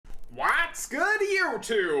What's good,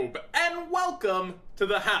 YouTube? And welcome to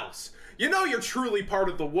the house. You know you're truly part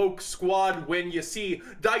of the woke squad when you see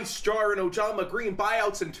Dice Jar and Ojama Green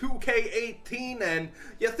buyouts in 2K18 and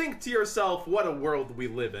you think to yourself, what a world we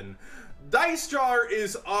live in. Dice Jar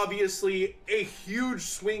is obviously a huge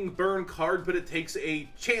swing burn card, but it takes a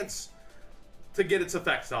chance to get its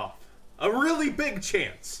effects off. A really big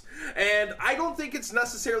chance. And I don't think it's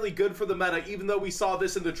necessarily good for the meta, even though we saw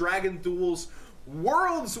this in the Dragon Duels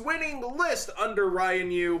World's winning list under Ryan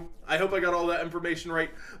Yu. I hope I got all that information right.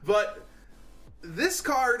 But this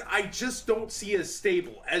card, I just don't see as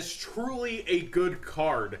stable, as truly a good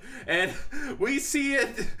card. And we see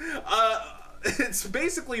it, it's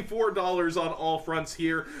basically $4 on all fronts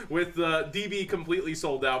here, with the DB completely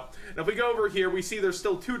sold out. And if we go over here, we see there's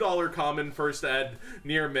still $2 common first ed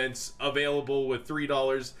near mints available with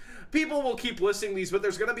 $3. People will keep listing these, but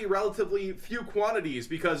there's going to be relatively few quantities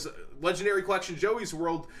because Legendary Collection Joey's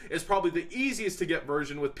World is probably the easiest to get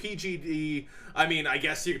version with PGD. I mean, I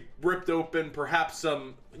guess you ripped open perhaps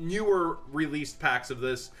some newer released packs of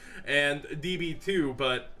this and DB2,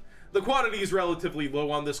 but the quantity is relatively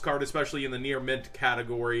low on this card, especially in the near mint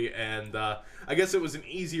category, and I guess it was an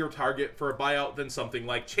easier target for a buyout than something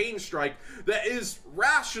like Chain Strike that is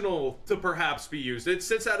rational to perhaps be used. It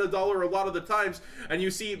sits at $1 a lot of the times, and you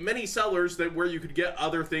see many sellers that where you could get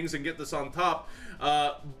other things and get this on top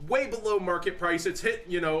way below market price. It's hit,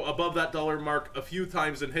 you know, above that dollar mark a few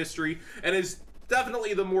times in history, and is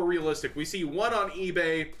definitely the more realistic. We see one on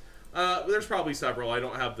eBay. There's probably several. I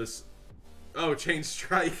don't have this. Oh, Chain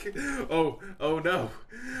Strike. Oh no.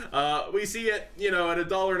 We see it, you know, at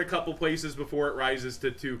 $1 in a couple places before it rises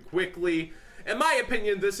to $2 quickly. In my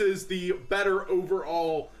opinion, this is the better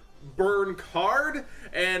overall burn card,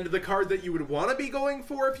 and the card that you would want to be going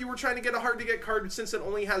for if you were trying to get a hard-to-get card since it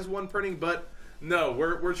only has one printing, but no,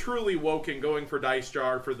 we're truly woke and going for Dice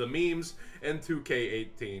Jar for the memes in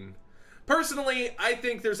 2K18. Personally, I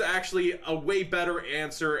think there's actually a way better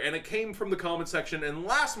answer, and it came from the comment section in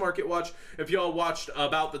last Market Watch. If y'all watched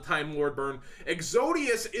about the Time Lord burn,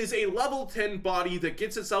 Exodius is a level 10 body that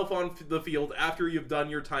gets itself on the field after you've done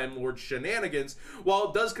your Time Lord shenanigans. While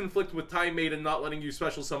it does conflict with Time Maiden not letting you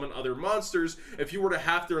special summon other monsters, if you were to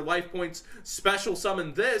half their life points, special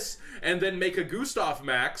summon this, and then make a Gustav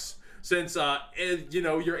Max, since, you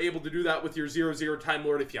know, you're able to do that with your 0/0 Time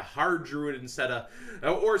Lord if you hard drew it instead of,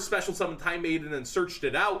 or special summon Time Maiden and searched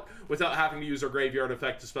it out without having to use our graveyard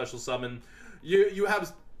effect to special summon. You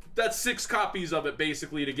have, that's 6 copies of it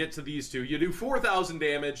basically to get to these two. You do 4,000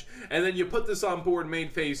 damage, and then you put this on board main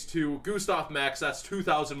phase 2, Gustav Max, that's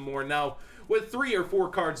 2,000 more. Now, with 3 or 4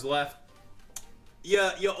 cards left,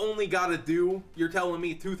 you only gotta do, you're telling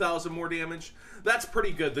me, 2,000 more damage? That's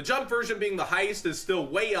pretty good. The jump version being the highest is still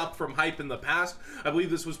way up from hype in the past. I believe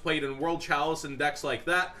this was played in World Chalice and decks like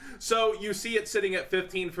that. So you see it sitting at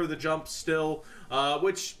 15 for the jump still,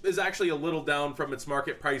 which is actually a little down from its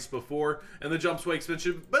market price before, and the jump's way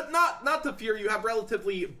expensive, but not to fear. You have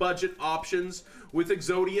relatively budget options with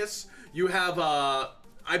Exodius. You have,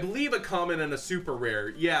 I believe, a common and a super rare.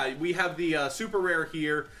 Yeah, we have the super rare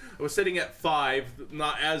here. It was sitting at 5,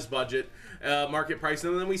 not as budget market price,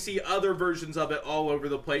 and then we see other versions of it all over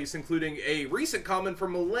the place, including a recent common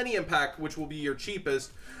from Millennium Pack, which will be your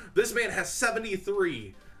cheapest. This man has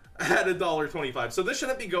 73 at $1.25, so this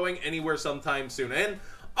shouldn't be going anywhere sometime soon. And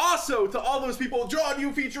also, to all those people, John,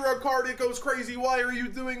 you feature a card, it goes crazy, why are you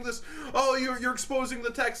doing this? Oh, you're exposing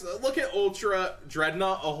the text. Look at Ultra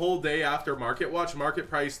Dreadnought a whole day after Market Watch, market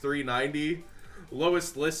price $3.90,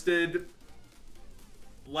 lowest listed,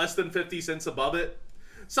 less than 50 cents above it.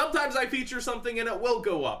 Sometimes I feature something and it will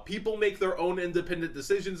go up. People make their own independent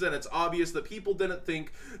decisions, and it's obvious that people didn't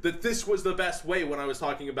think that this was the best way when I was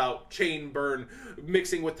talking about Chain Burn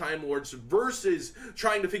mixing with Time Lords versus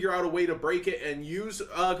trying to figure out a way to break it and use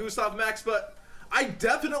Gustav Max, but I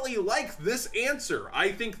definitely like this answer.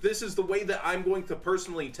 I think this is the way that I'm going to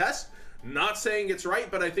personally test. Not saying it's right,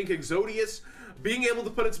 but I think Exodius being able to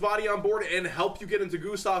put its body on board and help you get into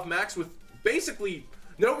Gustav Max with basically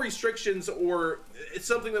no restrictions, or it's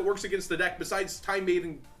something that works against the deck besides Time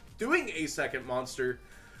Maiden doing a second monster.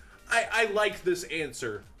 I like this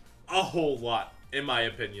answer a whole lot, in my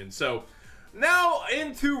opinion. So now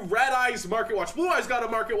into Red Eye's Market Watch. Blue Eye's got a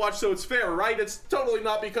Market Watch, so it's fair, right? It's totally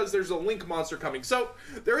not because there's a Link monster coming. So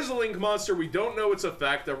there is a Link monster. We don't know its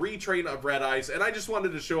effect, a retrain of Red Eye's, and I just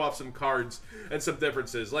wanted to show off some cards and some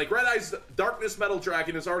differences. Like Red Eye's Darkness Metal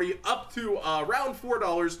Dragon is already up to around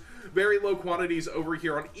 $4. Very low quantities over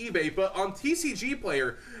here on eBay, but on TCG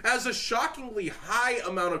Player has a shockingly high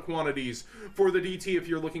amount of quantities for the DT if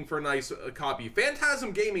you're looking for a nice copy.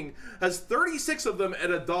 Phantasm Gaming has 36 of them at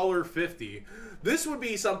 $1.50. this would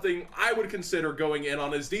be something I would consider going in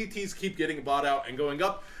on as DTs keep getting bought out and going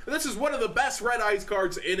up. And this is one of the best Red Eyes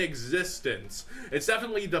cards in existence. It's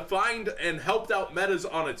definitely defined and helped out metas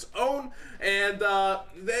on its own, and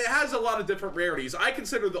it has a lot of different rarities. I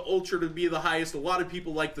consider the Ultra to be the highest. A lot of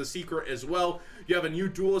people like the Secret as well. You have a new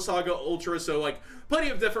Dual Saga Ultra, so like plenty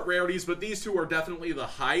of different rarities, but these two are definitely the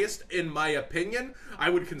highest in my opinion. I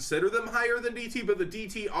would consider them higher than DT, but the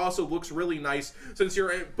DT also looks really nice since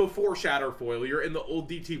you're before Shatterfoil. You're in the old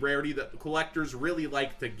DT rarity that collectors really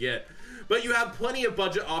like to get. But you have plenty of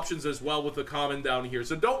budget options as well with the common down here,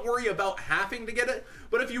 so don't worry about having to get it.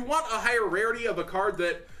 But if you want a higher rarity of a card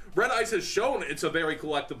that Red Eyes has shown it's a very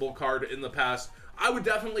collectible card in the past, I would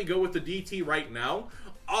definitely go with the DT right now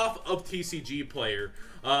off of TCG Player.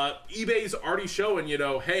 eBay's already showing, you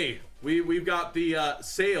know, hey, we've got the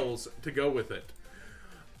sales to go with it.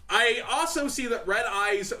 I also see that Red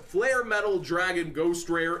Eyes Flare Metal Dragon Ghost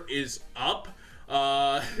Rare is up.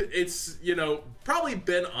 It's, you know, probably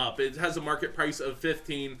been up. It has a market price of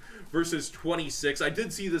 15 versus 26. I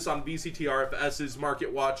did see this on VCTRFS's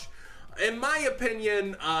Market Watch. In my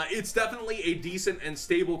opinion, it's definitely a decent and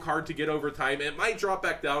stable card to get over time. It might drop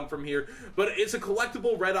back down from here, but it's a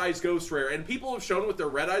collectible Red Eyes Ghost Rare, and people have shown with their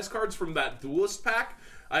Red Eyes cards from that Duelist pack,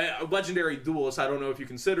 Legendary Duelist, I don't know if you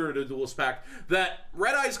consider it a Duelist pack, that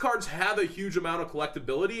Red Eyes cards have a huge amount of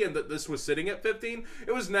collectability, and that this was sitting at 15,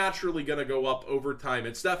 it was naturally going to go up over time.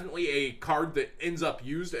 It's definitely a card that ends up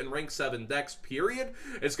used in rank 7 decks, period.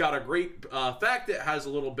 It's got a great effect, it has a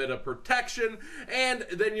little bit of protection, and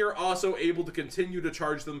then you're also able to continue to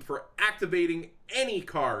charge them for activating any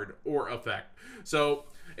card or effect. So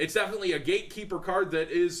it's definitely a gatekeeper card that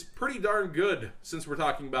is pretty darn good, since we're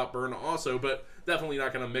talking about burn also, but definitely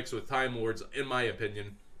not going to mix with Time Lords, in my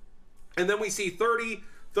opinion. And then we see 30,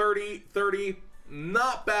 30, 30.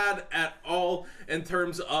 Not bad at all in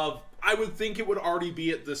terms of, I would think it would already be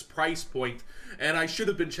at this price point, and I should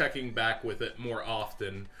have been checking back with it more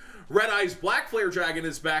often. Red Eyes Black Flare Dragon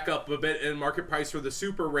is back up a bit in market price for the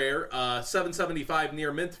super rare, $7.75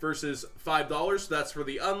 near mint versus $5. That's for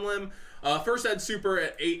the unlim. First Ed Super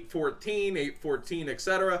at $8.14, $8.14,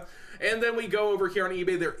 etc. And then we go over here on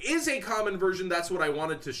eBay. There is a common version. That's what I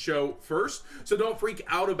wanted to show first. So don't freak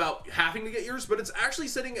out about having to get yours, but it's actually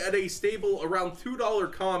sitting at a stable around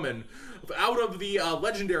 $2 common out of the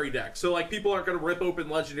legendary deck. So like people aren't going to rip open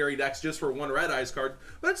legendary decks just for one Red Eyes card,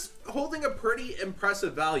 but it's holding a pretty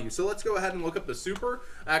impressive value. So let's go ahead and look up the super.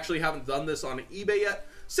 I actually haven't done this on eBay yet.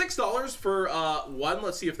 $6 for one.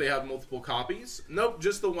 Let's see if they have multiple copies. Nope,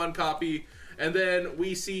 just the one copy. And then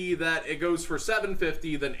we see that it goes for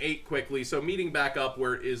 $7.50, then $8 quickly. So meeting back up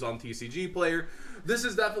where it is on TCG Player. This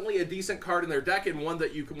is definitely a decent card in their deck and one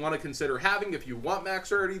that you can want to consider having if you want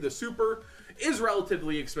max rarity. The super is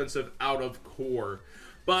relatively expensive out of core.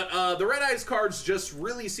 But the Red Eyes cards just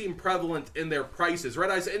really seem prevalent in their prices.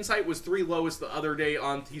 Red Eyes Insight was 3 lowest the other day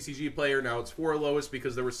on TCG Player. Now it's 4 lowest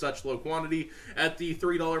because there was such low quantity at the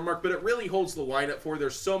 $3 mark. But it really holds the line at 4.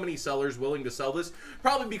 There's so many sellers willing to sell this.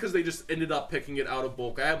 Probably because they just ended up picking it out of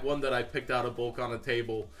bulk. I have one that I picked out of bulk on a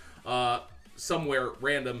table somewhere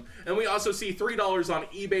random. And we also see $3 on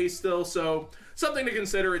eBay still. So something to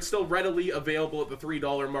consider. It's still readily available at the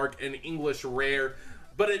 $3 mark in English Rare.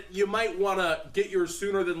 But you might want to get yours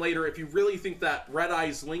sooner than later if you really think that Red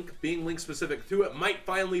Eyes Link, being link specific to it, might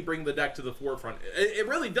finally bring the deck to the forefront. It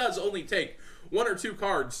really does only take 1 or 2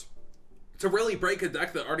 cards to really break a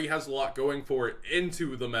deck that already has a lot going for it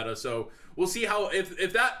into the meta. So we'll see how,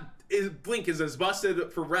 if that Blink is as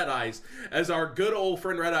busted for Red Eyes as our good old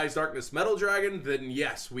friend Red Eyes Darkness Metal Dragon, then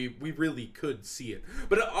yes, we really could see it.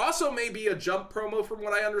 But it also may be a jump promo from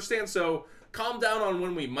what I understand, so calm down on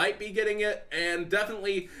when we might be getting it, and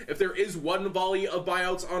definitely if there is one volley of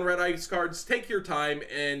buyouts on Red Eyes cards, take your time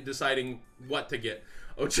in deciding what to get.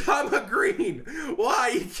 Ojama Green, why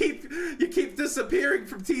you keep disappearing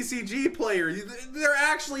from TCG Player? They're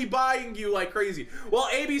actually buying you like crazy. Well,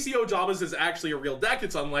 ABC Ojamas is actually a real deck.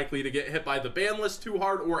 It's unlikely to get hit by the ban list too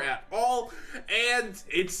hard or at all, and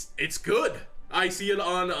it's good. I see it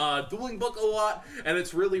on Dueling Book a lot, and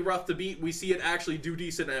it's really rough to beat. We see it actually do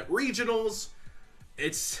decent at regionals.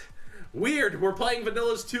 It's weird. We're playing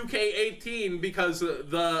Vanilla's 2K18 because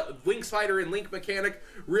the Link Spider and Link Mechanic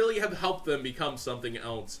really have helped them become something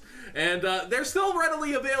else. And they're still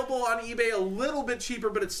readily available on eBay, a little bit cheaper,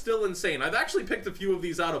 but it's still insane. I've actually picked a few of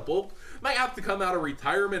these out of bulk. Might have to come out of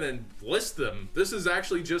retirement and list them. This is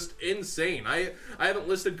actually just insane. I haven't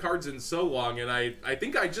listed cards in so long, and I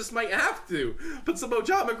think I just might have to put some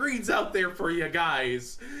Ojama Greens out there for you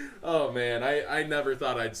guys. Oh man, I never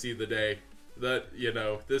thought I'd see the day that, you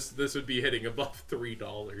know, this would be hitting above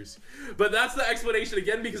 $3. But that's the explanation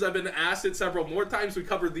again, because I've been asked it several more times. We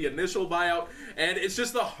covered the initial buyout, and it's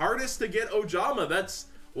just the hardest to get Ojama. That's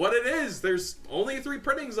what it is. There's only 3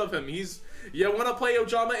 printings of him. You want to play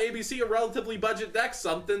Ojama ABC, a relatively budget deck,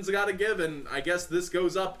 something's got to give, and I guess this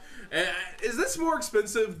goes up. Is this more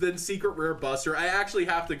expensive than Secret Rare Buster? I actually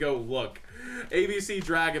have to go look. ABC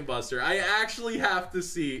Dragon Buster. I actually have to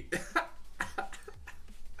see.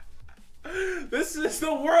 This is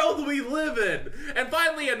the world we live in. And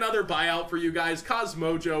finally, another buyout for you guys.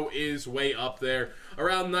 Kozmojo is way up there,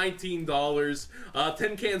 around $19.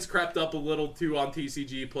 Tin Can's crept up a little too on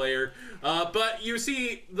TCG Player. But you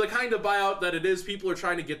see the kind of buyout that it is. People are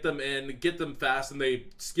trying to get them in, get them fast, and they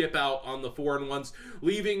skip out on the 4-in-1s,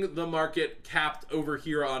 leaving the market capped over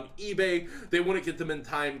here on eBay. They wouldn't get them in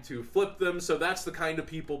time to flip them, so that's the kind of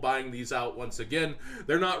people buying these out once again.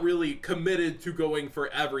 They're not really committed to going for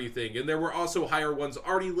everything. And there were also higher ones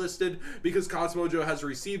already listed because Kozmojo has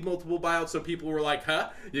received multiple buyouts, so people were like, huh,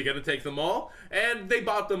 you gonna take them all? And they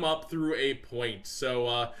bought them up through a point.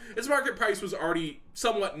 So its market price was already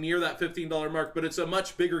somewhat near that $15 mark, but it's a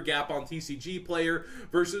much bigger gap on TCG Player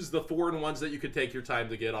versus the 4-in-1s that you could take your time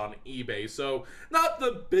to get on eBay. So not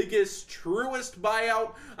the biggest, truest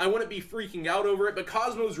buyout. I wouldn't be freaking out over it, but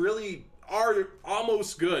Cosmos really are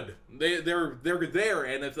almost good. They're there,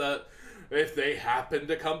 and if they happen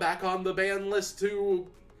to come back on the ban list to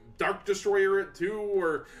Dark Destroyer it too,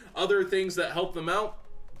 or other things that help them out,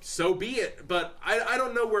 so be it. But I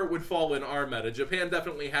don't know where it would fall in our meta. Japan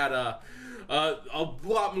definitely had a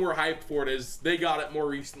lot more hype for it, as they got it more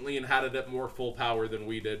recently and had it at more full power than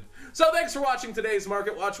we did. So thanks for watching today's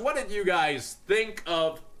Market Watch. What did you guys think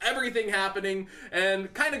of everything happening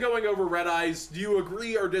and kind of going over Red Eyes? Do you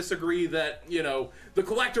agree or disagree that, you know, the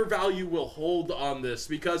collector value will hold on this?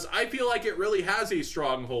 Because I feel like it really has a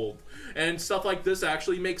strong hold, and stuff like this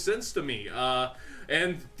actually makes sense to me.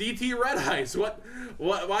 And DT Red Eyes,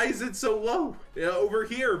 why is it so low over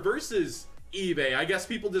here versus eBay? I guess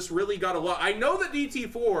people just really got a lot. I know that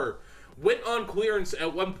DT4 went on clearance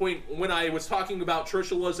at one point when I was talking about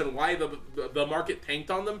Trishulas and why the market tanked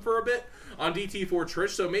on them for a bit on DT4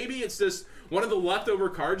 Trish. So maybe it's just one of the leftover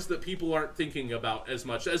cards that people aren't thinking about as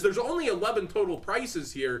much, as there's only 11 total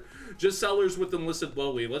prices here, just sellers with them listed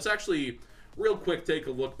lowly. Let's actually real quick take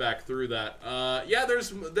a look back through that. Yeah,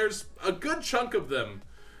 there's a good chunk of them.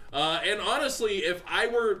 And honestly, if I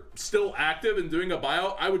were still active and doing a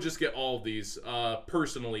buyout, I would just get all of these,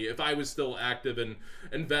 personally, if I was still active and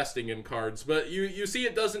investing in cards. But you see,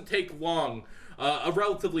 it doesn't take long, a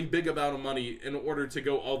relatively big amount of money in order to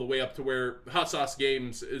go all the way up to where HoC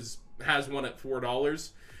Games has one at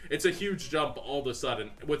 $4. It's a huge jump all of a sudden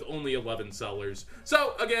with only 11 sellers.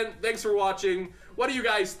 So again, thanks for watching. What do you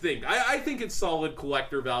guys think? I think it's solid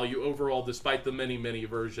collector value overall, despite the many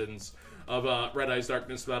versions of Red Eyes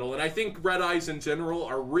Darkness Metal. And I think Red Eyes in general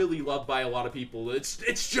are really loved by a lot of people.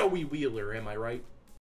 It's Joey Wheeler, am I right?